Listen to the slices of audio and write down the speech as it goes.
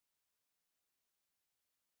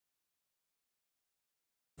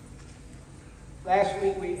Last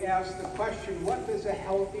week we asked the question, what does a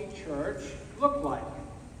healthy church look like?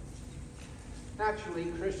 Naturally,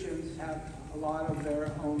 Christians have a lot of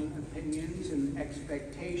their own opinions and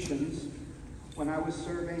expectations. When I was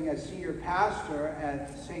serving as senior pastor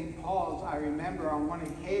at St. Paul's, I remember on one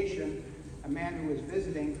occasion, a man who was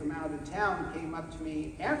visiting from out of town came up to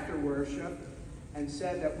me after worship and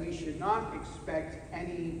said that we should not expect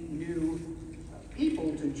any new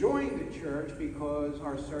people to join the church because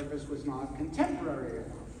our service was not contemporary enough.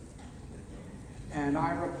 And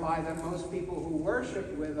I replied that most people who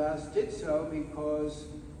worship with us did so because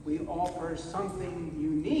we offer something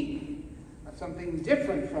unique, something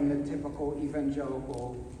different from the typical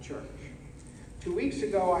evangelical church. 2 weeks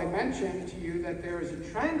ago, I mentioned to you that there is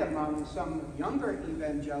a trend among some younger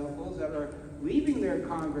evangelicals that are leaving their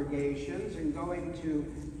congregations and going to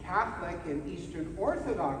Catholic and Eastern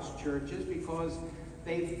Orthodox churches because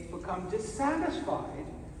they've become dissatisfied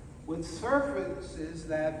with services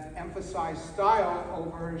that emphasize style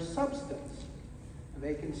over substance.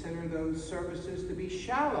 They consider those services to be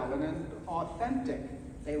shallow and authentic.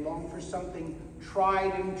 They long for something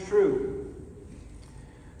tried and true.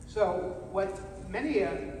 So what many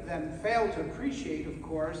of them fail to appreciate, of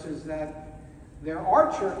course, is that there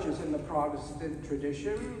are churches in the Protestant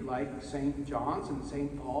tradition, like St. John's and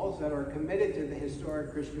St. Paul's, that are committed to the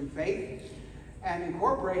historic Christian faith and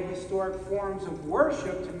incorporate historic forms of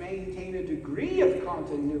worship to maintain a degree of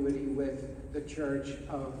continuity with the church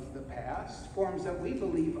of the past, forms that we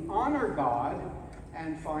believe honor God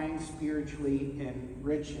and find spiritually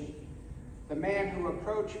enriching. The man who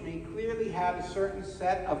approached me clearly had a certain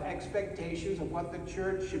set of expectations of what the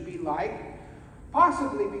church should be like,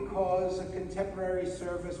 possibly because a contemporary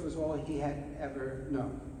service was all he had ever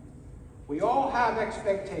known. We all have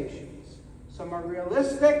expectations. Some are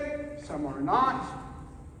realistic, some are not.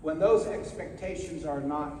 When those expectations are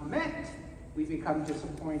not met, we become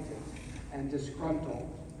disappointed and disgruntled.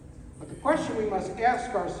 But the question we must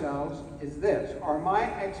ask ourselves is this: are my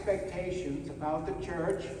expectations about the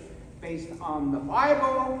church based on the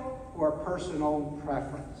Bible or personal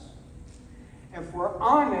preference? If we're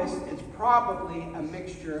honest, it's probably a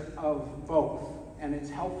mixture of both, and it's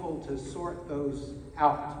helpful to sort those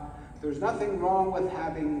out. There's nothing wrong with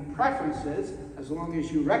having preferences as long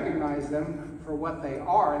as you recognize them for what they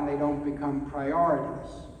are and they don't become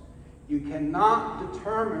priorities. You cannot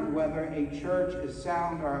determine whether a church is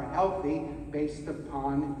sound or healthy based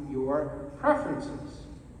upon your preferences.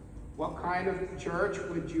 What kind of church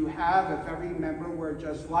would you have if every member were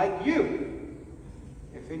just like you?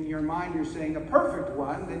 If in your mind you're saying a perfect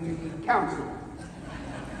one, then you need counseling.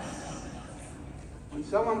 When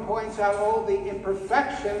someone points out all the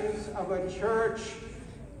imperfections of a church,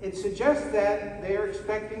 it suggests that they are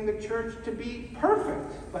expecting the church to be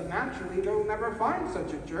perfect. But naturally, they'll never find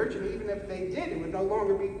such a church, and even if they did, it would no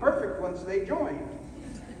longer be perfect once they joined.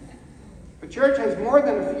 If a church has more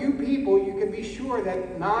than a few people, you can be sure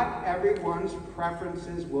that not everyone's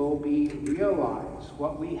preferences will be realized.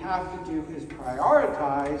 What we have to do is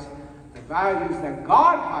prioritize the values that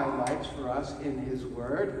God highlights for us in His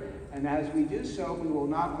Word, and as we do so, we will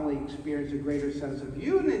not only experience a greater sense of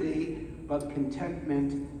unity, but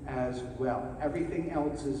contentment as well. Everything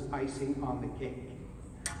else is icing on the cake.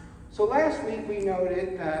 So last week we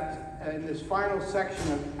noted that in this final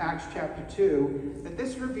section of Acts chapter 2, that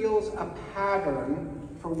this reveals a pattern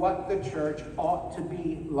for what the church ought to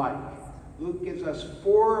be like. Luke gives us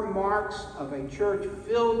 4 marks of a church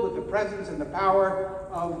filled with the presence and the power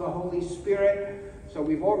of the Holy Spirit. So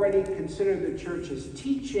we've already considered the church's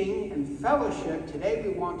teaching and fellowship. Today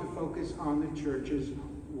we want to focus on the church's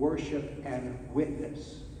worship and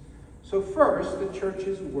witness. So first, the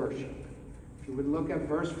church's worship. If you would look at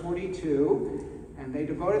verse 42, and they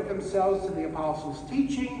devoted themselves to the apostles'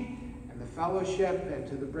 teaching and the fellowship and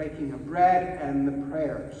to the breaking of bread and the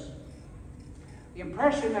prayers. The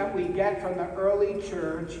impression that we get from the early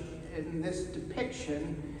church in this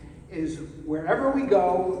depiction is wherever we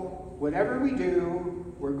go, whatever we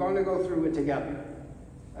do, we're going to go through it together.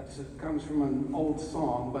 That comes from an old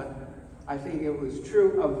song, but I think it was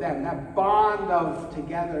true of them. That bond of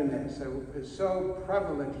togetherness is so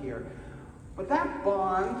prevalent here. But that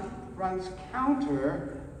bond runs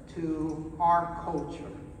counter to our culture.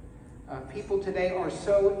 People today are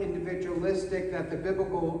so individualistic that the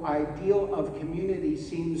biblical ideal of community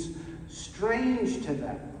seems strange to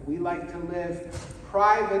them. We like to live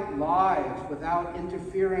private lives without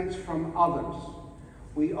interference from others.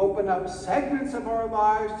 We open up segments of our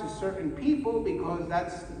lives to certain people because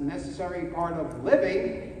that's a necessary part of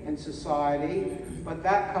living in society, but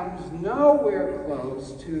that comes nowhere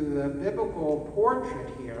close to the biblical portrait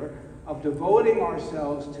here of devoting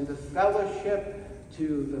ourselves to the fellowship,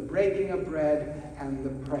 to the breaking of bread, and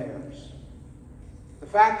the prayers. The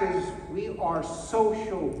fact is, we are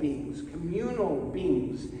social beings, communal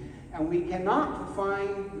beings, and we cannot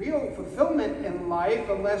find real fulfillment in life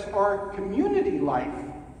unless our community life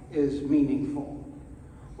is meaningful.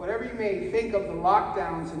 Whatever you may think of the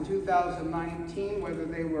lockdowns in 2019, whether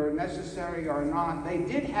they were necessary or not, they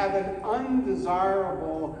did have an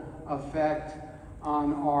undesirable effect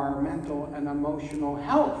on our mental and emotional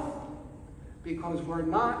health, because we're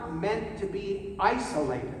not meant to be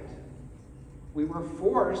isolated. We were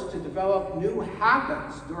forced to develop new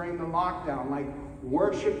habits during the lockdown, like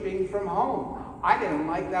worshiping from home. I didn't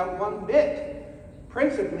like that one bit,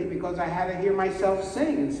 principally because I had to hear myself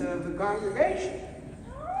sing instead of the congregation.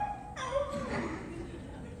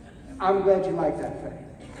 I'm glad you like that, Faye.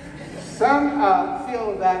 Some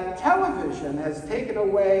feel that television has taken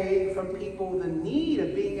away from people the need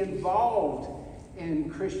of being involved in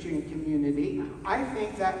Christian community. I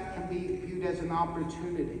think that can be viewed as an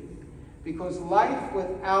opportunity, because life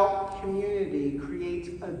without community creates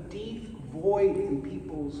a deep void in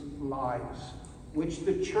people's lives, which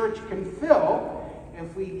the church can fill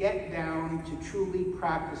if we get down to truly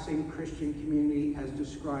practicing Christian community as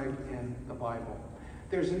described in the Bible.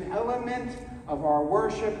 There's an element of our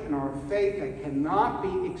worship and our faith that cannot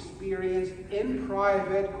be experienced in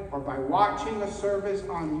private or by watching a service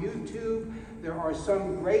on YouTube. There are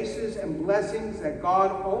some graces and blessings that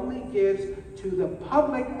God only gives to the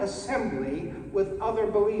public assembly with other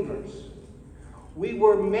believers. We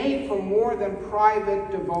were made for more than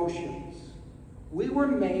private devotions. We were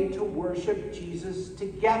made to worship Jesus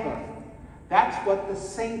together. That's what the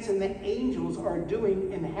saints and the angels are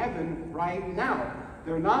doing in heaven right now.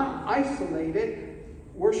 They're not isolated,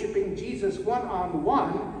 worshiping Jesus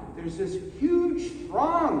one-on-one. There's this huge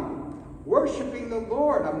throng worshiping the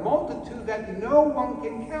Lord, a multitude that no one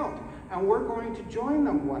can count, and we're going to join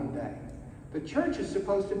them one day. The church is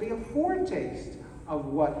supposed to be a foretaste of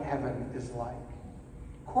what heaven is like.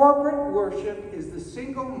 Corporate worship is the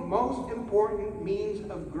single most important means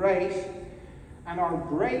of grace and our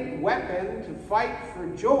great weapon to fight for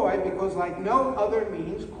joy, because like no other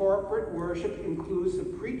means, corporate worship includes the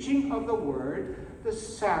preaching of the word, the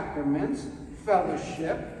sacraments,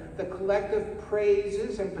 fellowship, the collective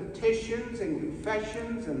praises and petitions and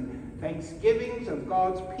confessions and thanksgivings of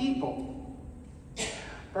God's people.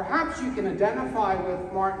 Perhaps you can identify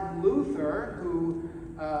with Martin Luther, who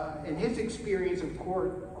in his experience of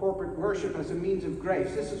corporate worship as a means of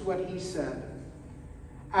grace, this is what he said.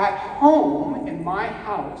 At home, in my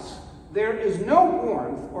house, there is no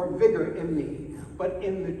warmth or vigor in me, but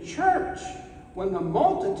in the church, when the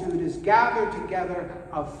multitude is gathered together,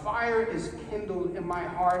 a fire is kindled in my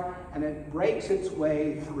heart, and it breaks its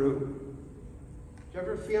way through. Do you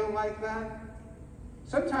ever feel like that?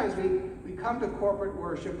 Sometimes we come to corporate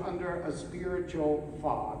worship under a spiritual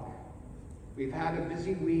fog. We've had a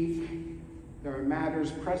busy week. There are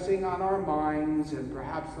matters pressing on our minds, and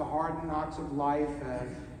perhaps the hard knocks of life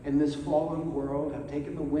in this fallen world have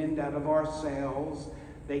taken the wind out of our sails.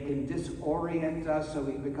 They can disorient us, so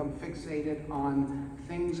we become fixated on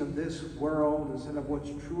things of this world instead of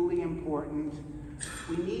what's truly important.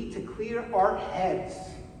 We need to clear our heads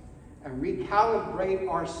and recalibrate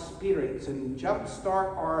our spirits and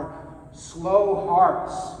jumpstart our slow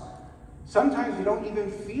hearts. Sometimes we don't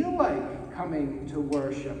even feel like coming to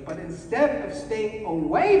worship, but instead of staying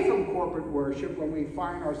away from corporate worship when we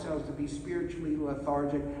find ourselves to be spiritually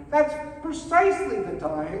lethargic, that's precisely the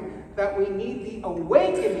time that we need the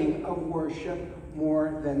awakening of worship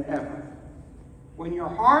more than ever. When your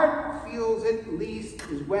heart feels it least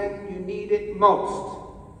is when you need it most.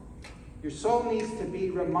 Your soul needs to be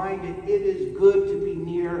reminded it is good to be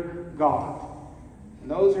near God. And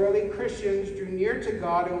those early Christians drew near to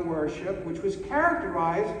God in worship, which was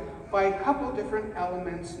characterized by a couple different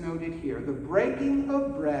elements noted here: the breaking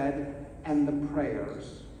of bread and the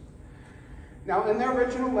prayers. Now, in the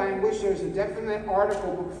original language, there's a definite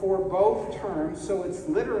article before both terms, so it's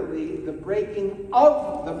literally the breaking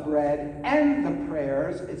of the bread and the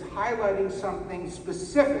prayers. It's highlighting something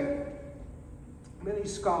specific. Many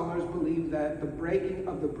scholars believe that the breaking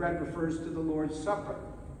of the bread refers to the Lord's Supper.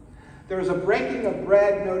 There's a breaking of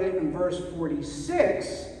bread noted in verse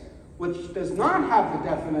 46, which does not have the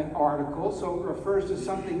definite article, so it refers to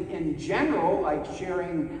something in general, like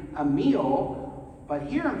sharing a meal. But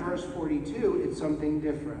here in verse 42, it's something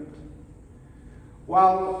different.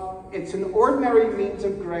 While it's an ordinary means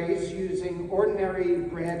of grace, using ordinary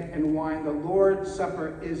bread and wine, the Lord's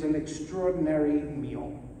Supper is an extraordinary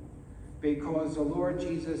meal, because the Lord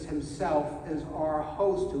Jesus himself is our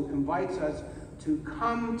host who invites us to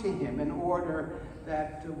come to him in order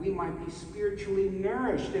that we might be spiritually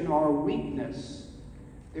nourished in our weakness.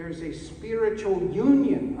 There's a spiritual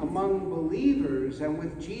union among believers and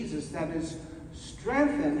with Jesus that is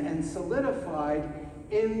strengthened and solidified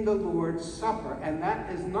in the Lord's Supper, and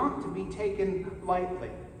that is not to be taken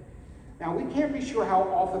lightly. Now, we can't be sure how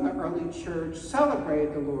often the early church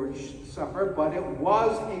celebrated the Lord's Supper, but it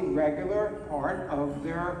was a regular part of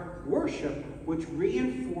their worship, which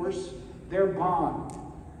reinforced their bond.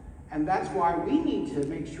 And that's why we need to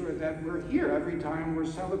make sure that we're here every time we're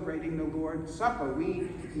celebrating the Lord's Supper. We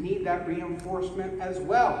need that reinforcement as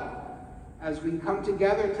well. As we come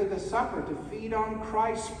together to the supper to feed on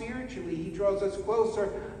Christ spiritually, he draws us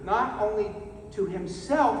closer not only to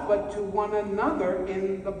himself, but to one another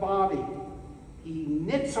in the body. He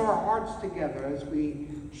knits our hearts together as we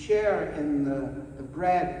share in the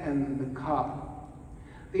bread and the cup.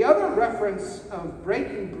 The other reference of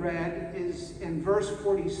breaking bread is in verse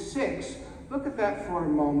 46. Look at that for a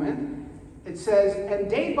moment. It says, "And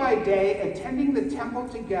day by day, attending the temple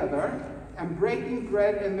together and breaking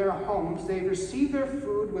bread in their homes, they received their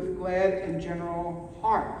food with glad and general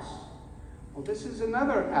hearts." Well, this is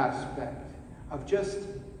another aspect of just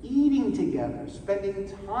eating together, spending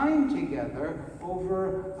time together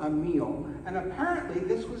over a meal. And apparently,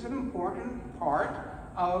 this was an important part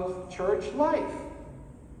of church life.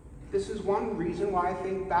 This is one reason why I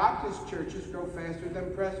think Baptist churches grow faster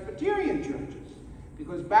than Presbyterian churches,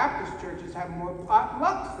 because Baptist churches have more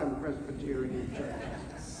potlucks than Presbyterian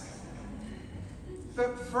churches. The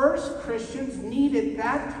first Christians needed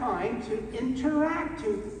that time to interact,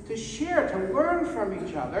 to share, to learn from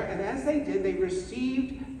each other, and as they did, they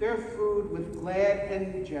received their food with glad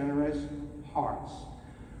and generous hearts.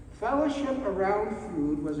 Fellowship around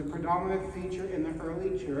food was a predominant feature in the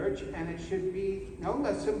early church, and it should be no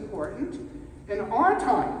less important in our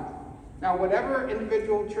time. Now, whatever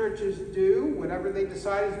individual churches do, whatever they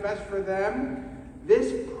decide is best for them,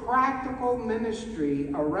 this practical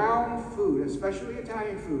ministry around food, especially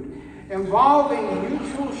Italian food, involving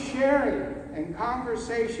mutual sharing and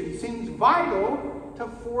conversation, seems vital to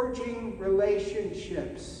forging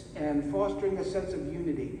relationships and fostering a sense of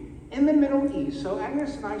unity. In the Middle East, so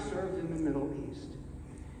Agnes and I served in the Middle East.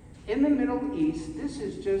 In the Middle East, this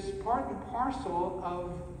is just part and parcel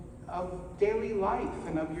of daily life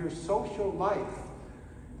and of your social life.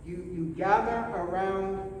 You gather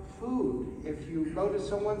around food. If you go to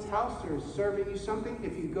someone's house, they're serving you something.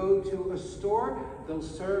 If you go to a store, they'll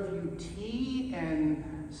serve you tea and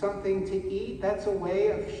something to eat. That's a way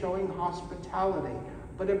of showing hospitality.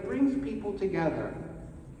 But it brings people together.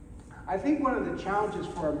 I think one of the challenges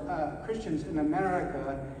for Christians in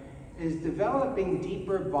America is developing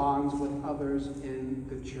deeper bonds with others in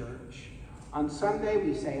the church. On Sunday,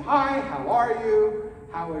 we say, "Hi, how are you?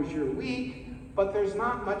 How was your week?" But there's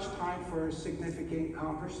not much time for significant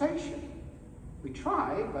conversation. We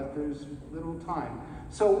try, but there's little time.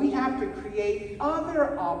 So we have to create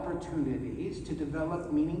other opportunities to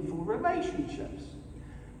develop meaningful relationships.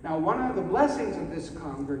 Now, one of the blessings of this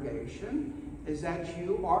congregation is that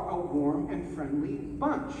you are a warm and friendly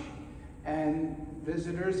bunch. And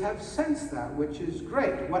visitors have sensed that, which is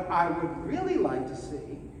great. What I would really like to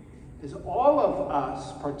see is all of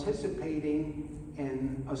us participating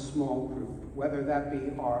in a small group, whether that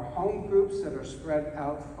be our home groups that are spread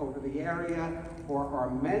out over the area, or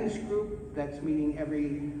our men's group that's meeting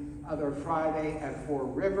every other Friday at Four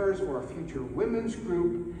Rivers, or a future women's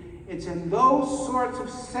group. It's in those sorts of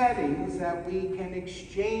settings that we can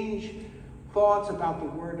exchange thoughts about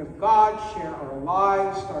the Word of God, share our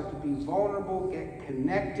lives, start to be vulnerable, get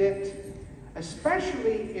connected,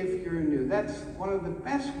 especially if you're new. That's one of the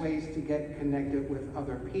best ways to get connected with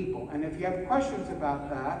other people. And if you have questions about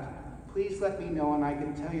that, please let me know and I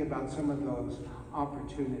can tell you about some of those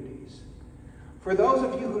opportunities. For those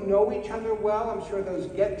of you who know each other well, I'm sure those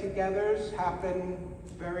get-togethers happen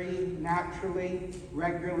very naturally,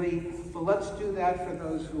 regularly, but let's do that for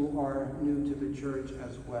those who are new to the church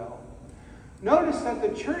as well. Notice that the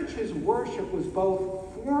church's worship was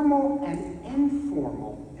both formal and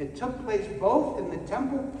informal. It took place both in the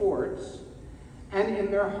temple courts and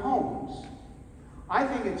in their homes. I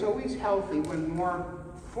think it's always healthy when more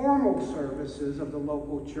formal services of the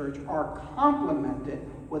local church are complemented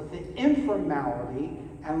with the informality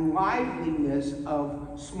and liveliness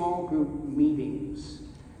of small group meetings.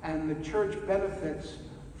 And the church benefits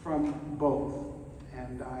from both.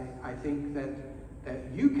 And I think that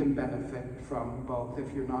you can benefit from both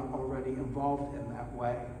if you're not already involved in that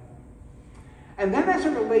way. And then as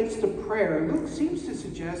it relates to prayer, Luke seems to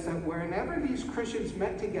suggest that whenever these Christians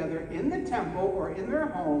met together in the temple or in their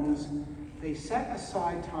homes, they set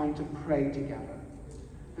aside time to pray together.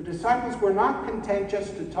 The disciples were not content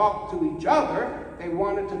just to talk to each other. They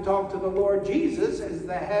wanted to talk to the Lord Jesus as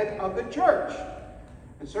the head of the church.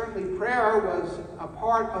 And certainly prayer was a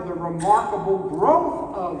part of the remarkable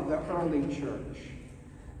growth of the early church.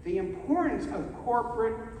 The importance of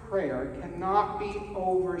corporate prayer cannot be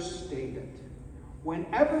overstated.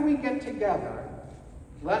 Whenever we get together,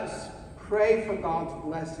 let's pray for God's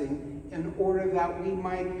blessing in order that we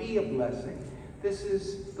might be a blessing. This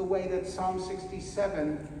is the way that Psalm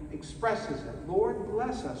 67 expresses it. Lord,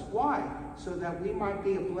 bless us. Why? So that we might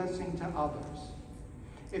be a blessing to others.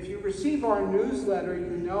 If you receive our newsletter,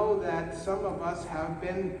 you know that some of us have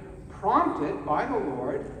been prompted by the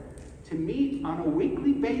Lord to meet on a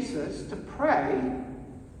weekly basis to pray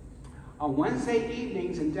on Wednesday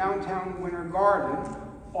evenings in downtown Winter Garden.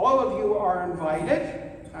 All of you are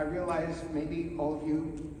invited. I realize maybe all of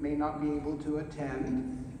you may not be able to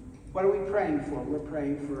attend. What are we praying for? We're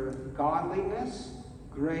praying for godliness,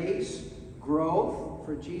 grace, growth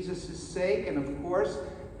for Jesus' sake, and of course,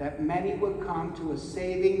 that many would come to a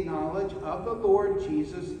saving knowledge of the Lord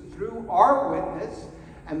Jesus through our witness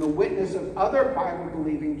and the witness of other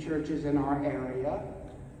Bible-believing churches in our area.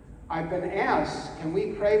 I've been asked, can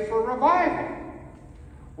we pray for revival?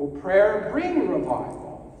 Will prayer bring revival?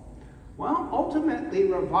 Well, ultimately,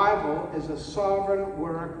 revival is a sovereign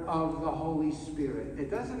work of the Holy Spirit.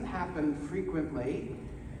 It doesn't happen frequently,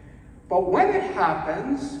 but when it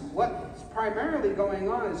happens, what's primarily going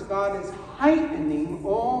on is God is heightening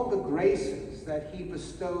all the graces that he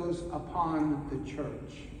bestows upon the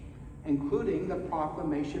church, including the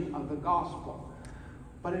proclamation of the gospel.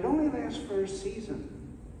 But it only lasts for a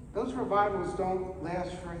season. Those revivals don't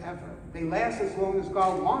last forever. They last as long as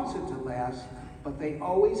God wants it to last, but they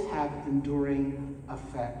always have enduring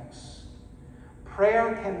effects.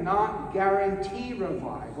 Prayer cannot guarantee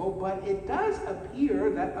revival, but it does appear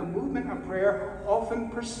that a movement of prayer often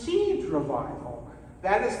precedes revival.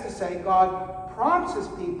 That is to say, God prompts his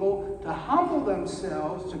people to humble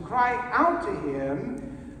themselves, to cry out to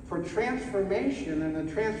him for transformation and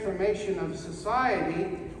the transformation of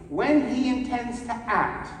society when he intends to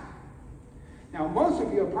act. Now, most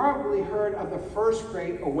of you have probably heard of the First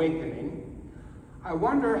Great Awakening. I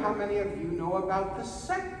wonder how many of you know about the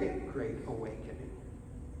Second Great Awakening.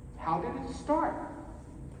 How did it start?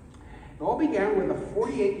 It all began with a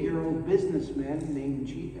 48-year-old businessman named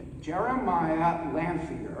Jeremiah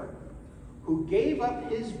Lanphier, who gave up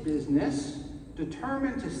his business,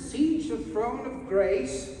 determined to siege the throne of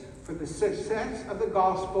grace for the success of the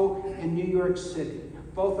gospel in New York City,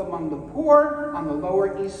 both among the poor on the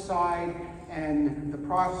Lower East Side and the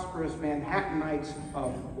prosperous Manhattanites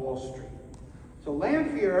of Wall Street. So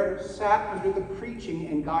Lanphier sat under the preaching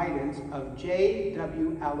and guidance of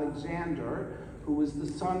J.W. Alexander, who was the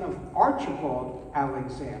son of Archibald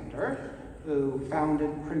Alexander, who founded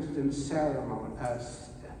Princeton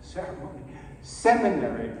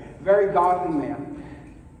Seminary. Very godly man.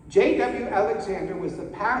 J.W. Alexander was the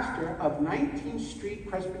pastor of 19th Street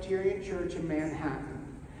Presbyterian Church in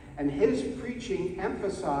Manhattan, and his preaching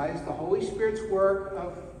emphasized the Holy Spirit's work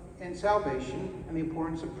in salvation and the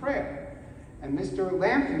importance of prayer. And Mr.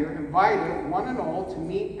 Lanphier invited one and all to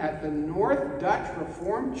meet at the North Dutch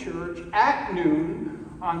Reformed Church at noon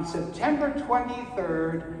on September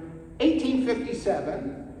 23rd,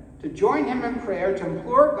 1857, to join him in prayer, to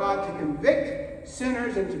implore God to convict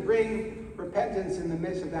sinners and to bring repentance in the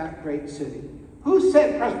midst of that great city. Who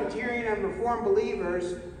said Presbyterian and Reformed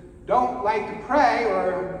believers don't like to pray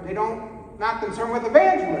or not concerned with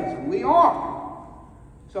evangelism? We are.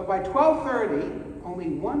 So by 12:30, only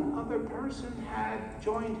one other person had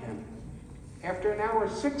joined him. After an hour,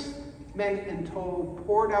 6 men in total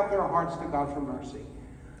poured out their hearts to God for mercy.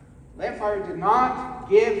 Lanphier did not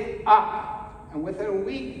give up, and within a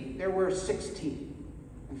week there were 16.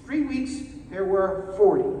 In 3 weeks there were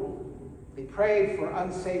 40. They prayed for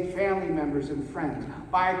unsaved family members and friends.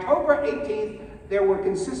 By October 18th, there were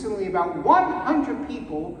consistently about 100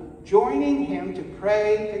 people joining him to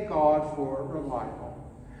pray to God for revival.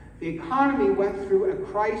 The economy went through a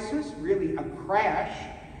crisis, really a crash,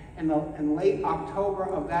 in late October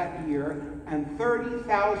of that year, and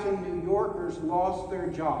 30,000 New Yorkers lost their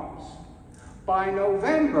jobs. By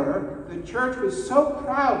November, the church was so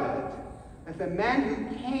crowded that the men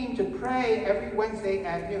who came to pray every Wednesday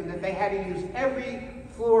at noon, that they had to use every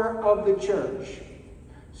floor of the church.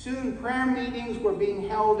 Soon, prayer meetings were being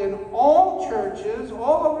held in all churches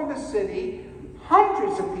all over the city.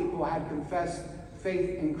 Hundreds of people had confessed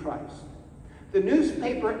faith in Christ. The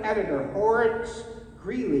newspaper editor, Horace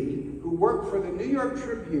Greeley, who worked for the New York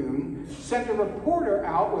Tribune, sent a reporter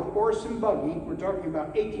out with horse and buggy, we're talking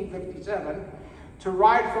about 1857, to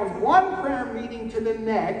ride from one prayer meeting to the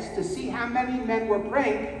next to see how many men were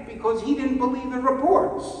praying because he didn't believe the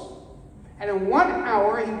reports. And in 1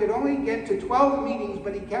 hour, he could only get to 12 meetings,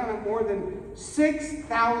 but he counted more than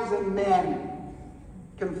 6,000 men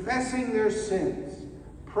confessing their sins,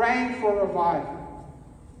 praying for revival.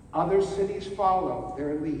 Other cities followed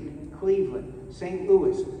their lead. Cleveland, St.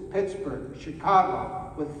 Louis, Pittsburgh,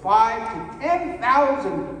 Chicago, with 5,000 to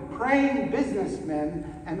 10,000 praying businessmen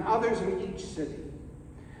and others in each city.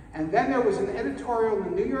 And then there was an editorial in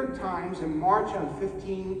the New York Times in March of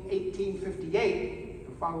 1858,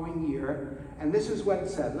 the following year, and this is what it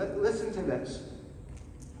said. Listen to this.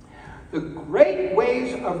 The great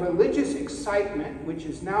waves of religious excitement, which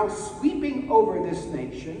is now sweeping over this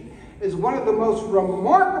nation, is one of the most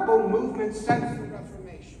remarkable movements since the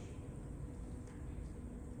Reformation.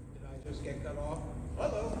 Did I just get cut off?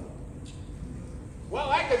 Hello. Well,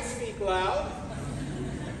 I can speak loud.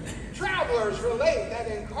 Travelers relate that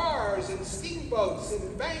in cars and steamboats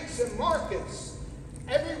and banks and markets,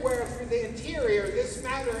 everywhere through the interior, this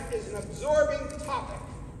matter is an absorbing topic.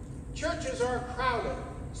 Churches are crowded.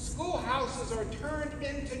 Schoolhouses are turned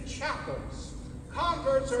into chapels.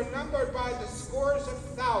 Converts are numbered by the scores of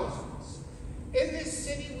thousands. In this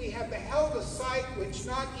city, we have beheld a sight which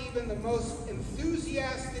not even the most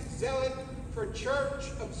enthusiastic zealot for church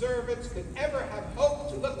observance could ever have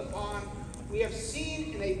hoped to look upon. We have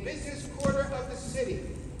seen in a business quarter of the city,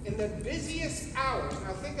 in the busiest hours,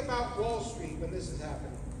 now think about Wall Street when this is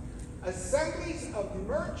happening, assemblies of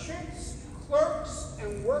merchants, clerks,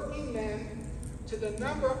 and working men to the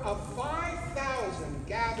number of 5,000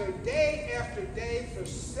 gathered day after day for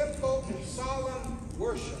simple and solemn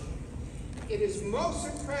worship. It is most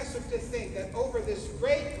impressive to think that over this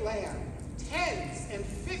great land, tens and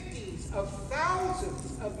fifties of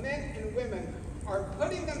thousands of men and women are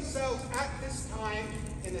putting themselves at this time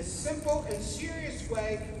in a simple and serious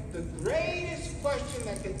way the greatest question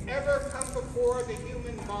that could ever come before the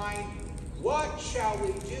human mind: what shall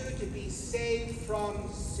we do to be saved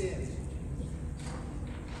from sin?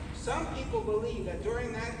 Some people believe that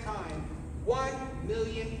during that time, 1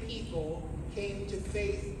 million people came to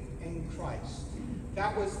faith in Christ.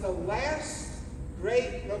 That was the last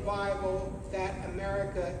great revival that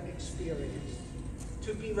America experienced,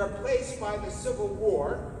 to be replaced by the Civil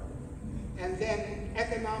War and then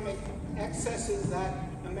economic excesses that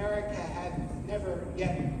America had never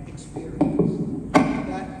yet experienced.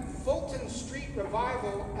 That Fulton Street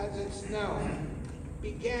revival, as it's known,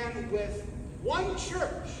 began with one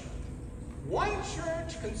church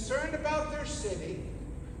concerned about their city,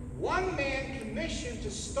 one man commissioned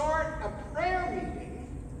to start a prayer meeting,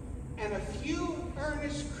 and a few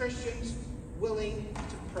earnest Christians willing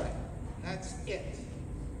to pray. That's it.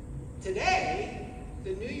 Today,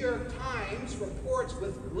 the New York Times reports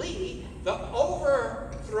with glee the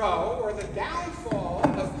overthrow or the downfall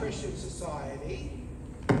of Christian society.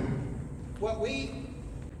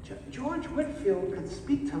 George Whitefield could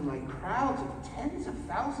speak to like crowds of tens of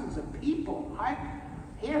thousands of people.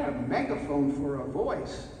 He had a megaphone for a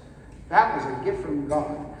voice. That was a gift from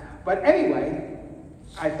God. But anyway,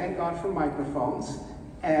 I thank God for microphones.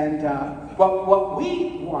 And what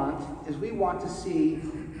we want is we want to see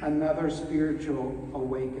another spiritual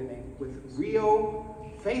awakening with real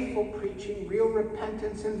faithful preaching, real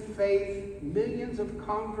repentance and faith, millions of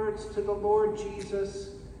converts to the Lord Jesus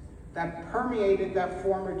that permeated that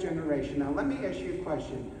former generation. Now let me ask you a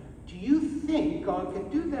question. Do you think God can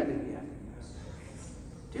do that again?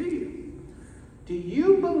 Do you? Do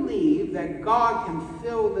you believe that God can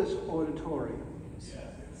fill this auditorium?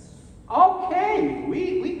 Okay,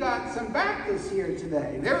 we got some Baptists here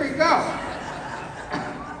today. There we go.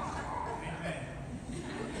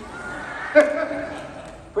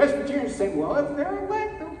 Presbyterians say, well, if they're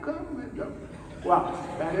elect, they'll come and go. Well,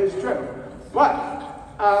 that is true. But,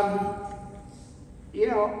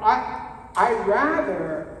 I'd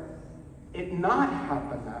rather it not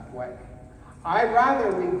happen that way. I'd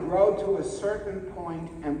rather we grow to a certain point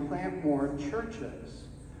and plant more churches.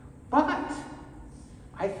 But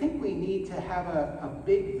I think we need to have a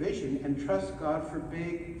big vision and trust God for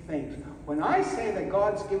big things. When I say that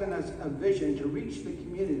God's given us a vision to reach the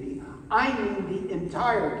community, I mean the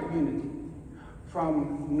entire community.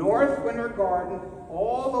 From North Winter Garden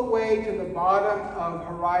all the way to the bottom of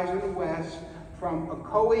Horizon West, from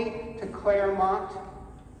Ocoee to Claremont.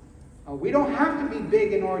 We don't have to be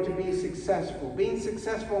big in order to be successful. Being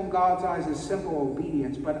successful in God's eyes is simple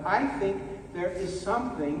obedience, but I think there is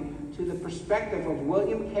something to the perspective of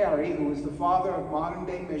William Carey, who was the father of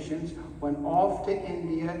modern-day missions, went off to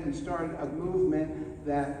India and started a movement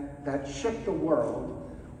that shook the world.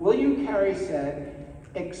 William Carey said,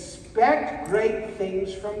 "Expect great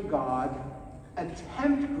things from God,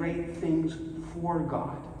 attempt great things for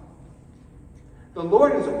God." The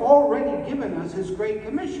Lord has already given us his Great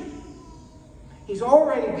Commission. He's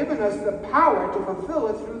already given us the power to fulfill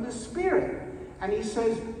it through the Spirit. And he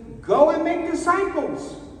says, go and make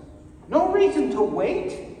disciples. No reason to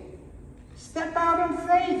wait. Step out in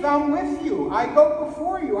faith. I'm with you. I go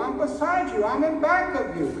before you. I'm beside you. I'm in back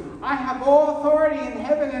of you. I have all authority in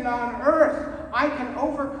heaven and on earth. I can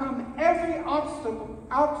overcome every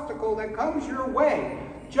obstacle that comes your way.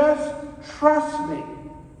 Just trust me.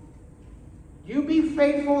 You be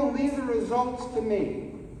faithful and leave the results to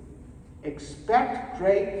me. Expect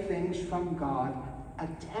great things from God.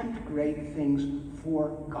 Attempt great things for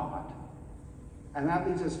God. And that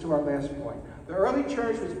leads us to our last point. The early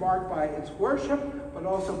church was marked by its worship, but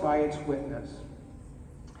also by its witness.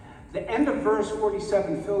 The end of verse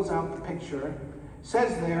 47 fills out the picture. It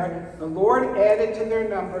says there, the Lord added to their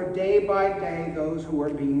number day by day those who were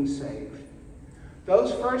being saved.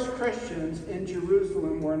 Those first Christians in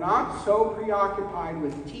Jerusalem were not so preoccupied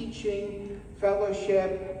with teaching,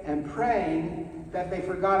 fellowship, and praying that they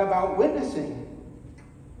forgot about witnessing.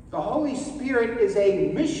 The Holy Spirit is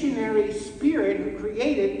a missionary spirit who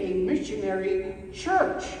created a missionary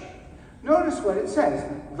church. Notice what it says.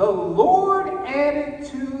 The Lord added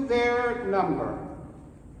to their number.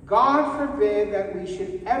 God forbid that we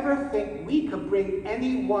should ever think we could bring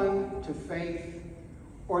anyone to faith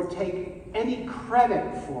or take any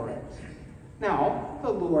credit for it. Now,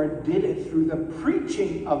 the Lord did it through the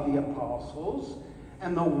preaching of the apostles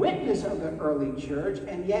and the witness of the early church,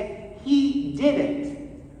 and yet he did it.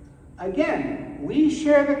 Again, we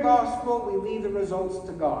share the gospel, we leave the results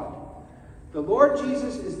to God. The Lord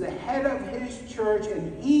Jesus is the head of his church,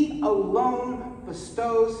 and he alone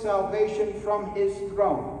bestows salvation from his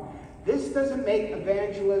throne. This doesn't make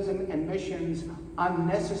evangelism and missions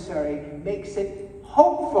unnecessary, it makes it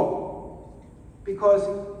hopeful, because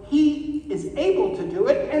he is able to do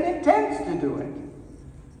it and intends to do it.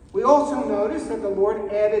 We also notice that the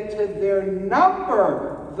Lord added to their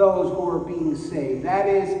number those who were being saved. That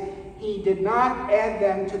is, he did not add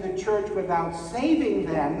them to the church without saving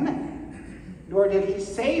them, nor did he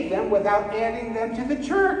save them without adding them to the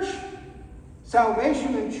church.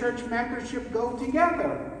 Salvation and church membership go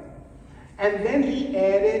together. And then he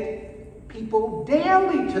added people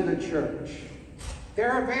daily to the church.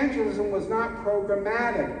 Their evangelism was not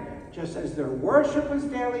programmatic. Just as their worship was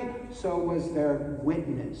daily, so was their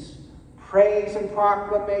witness. Praise and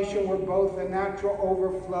proclamation were both a natural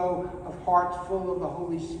overflow of hearts full of the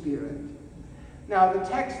Holy Spirit. Now, the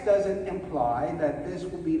text doesn't imply that this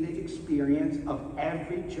will be the experience of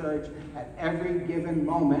every church at every given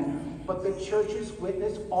moment, but the church's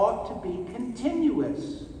witness ought to be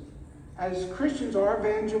continuous. As Christians, our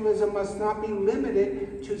evangelism must not be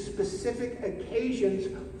limited to specific occasions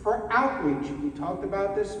for outreach. We talked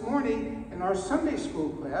about this morning in our Sunday school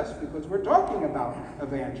class because we're talking about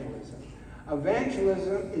evangelism.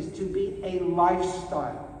 Evangelism is to be a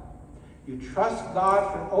lifestyle. You trust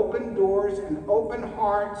God for open doors and open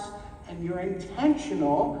hearts, and you're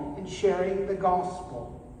intentional in sharing the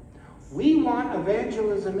gospel. We want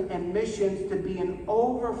evangelism and missions to be an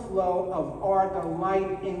overflow of our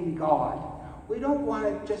delight in God. We don't want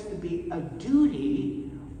it just to be a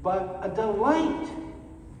duty, but a delight.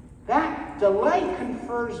 That delight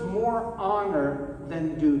confers more honor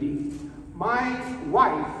than duty. My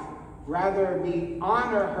wife, rather me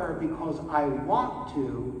honor her because I want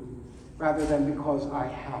to, rather than because I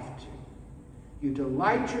have to. You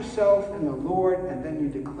delight yourself in the Lord, and then you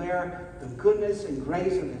declare the goodness and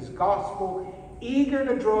grace of his gospel, eager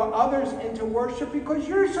to draw others into worship because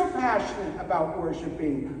you're so passionate about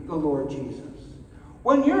worshiping the Lord Jesus.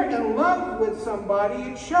 When you're in love with somebody,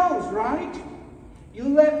 it shows, right? You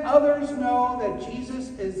let others know that Jesus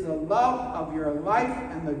is the love of your life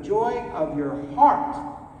and the joy of your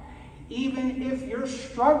heart. Even if you're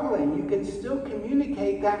struggling, you can still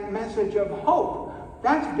communicate that message of hope.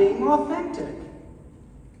 That's being authentic.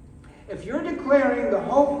 If you're declaring the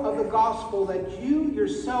hope of the gospel that you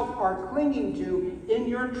yourself are clinging to in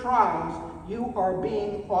your trials, you are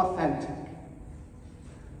being authentic.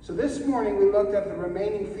 So this morning we looked at the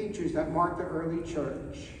remaining features that mark the early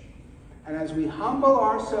church. And as we humble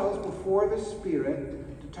ourselves before the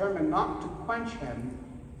Spirit, determined not to quench him,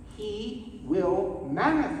 he will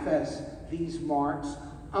manifest these marks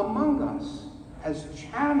among us as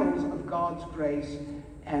channels of God's grace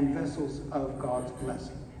and vessels of God's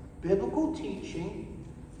blessing. biblical teaching,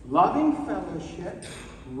 loving fellowship,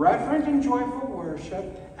 reverent and joyful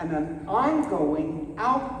worship, and an ongoing,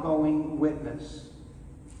 outgoing witness.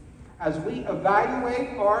 As we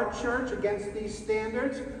evaluate our church against these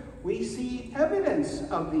standards, we see evidence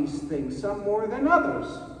of these things, some more than others.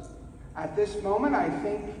 At this moment, I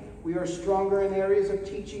think we are stronger in areas of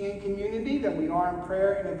teaching and community than we are in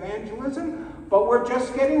prayer and evangelism, but we're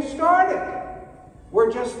just getting started.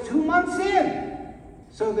 We're just 2 months in.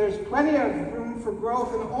 So there's plenty of room for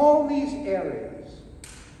growth in all these areas.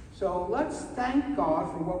 So let's thank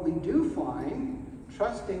God for what we do find,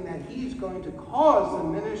 trusting that He's going to cause the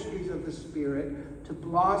ministries of the Spirit to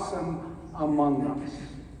blossom among us.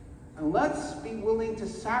 And let's be willing to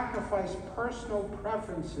sacrifice personal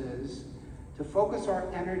preferences to focus our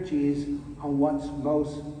energies on what's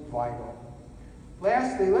most vital.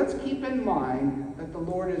 Lastly, let's keep in mind that the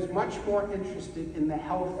Lord is much more interested in the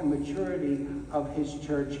health and maturity of His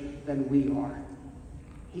church than we are.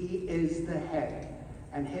 He is the head,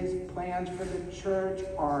 and His plans for the church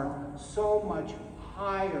are so much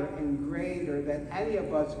higher and greater than any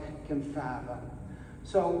of us can fathom.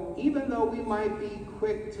 So even though we might be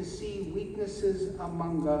quick to see weaknesses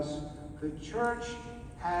among us, the church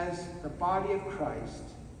as the body of Christ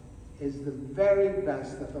is the very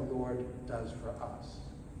best that the Lord does for us.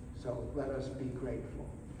 So let us be grateful.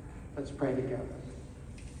 Let's pray together.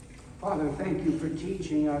 Father, thank you for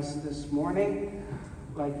teaching us this morning.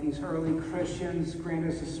 Like these early Christians,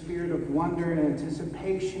 grant us a spirit of wonder and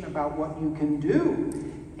anticipation about what you can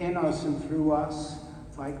do in us and through us.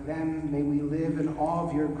 Like them, may we live in awe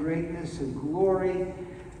of your greatness and glory.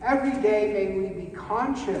 Every day may we be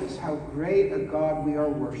conscious how great a God we are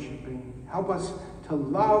worshiping. Help us to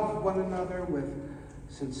love one another with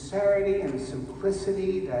sincerity and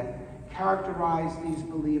simplicity that characterize these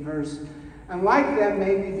believers. And like them,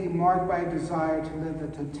 may we be marked by a desire to live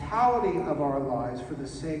the totality of our lives for the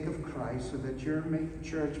sake of Christ, so that your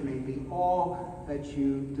church may be all that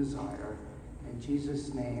you desire. In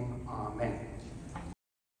Jesus' name, amen.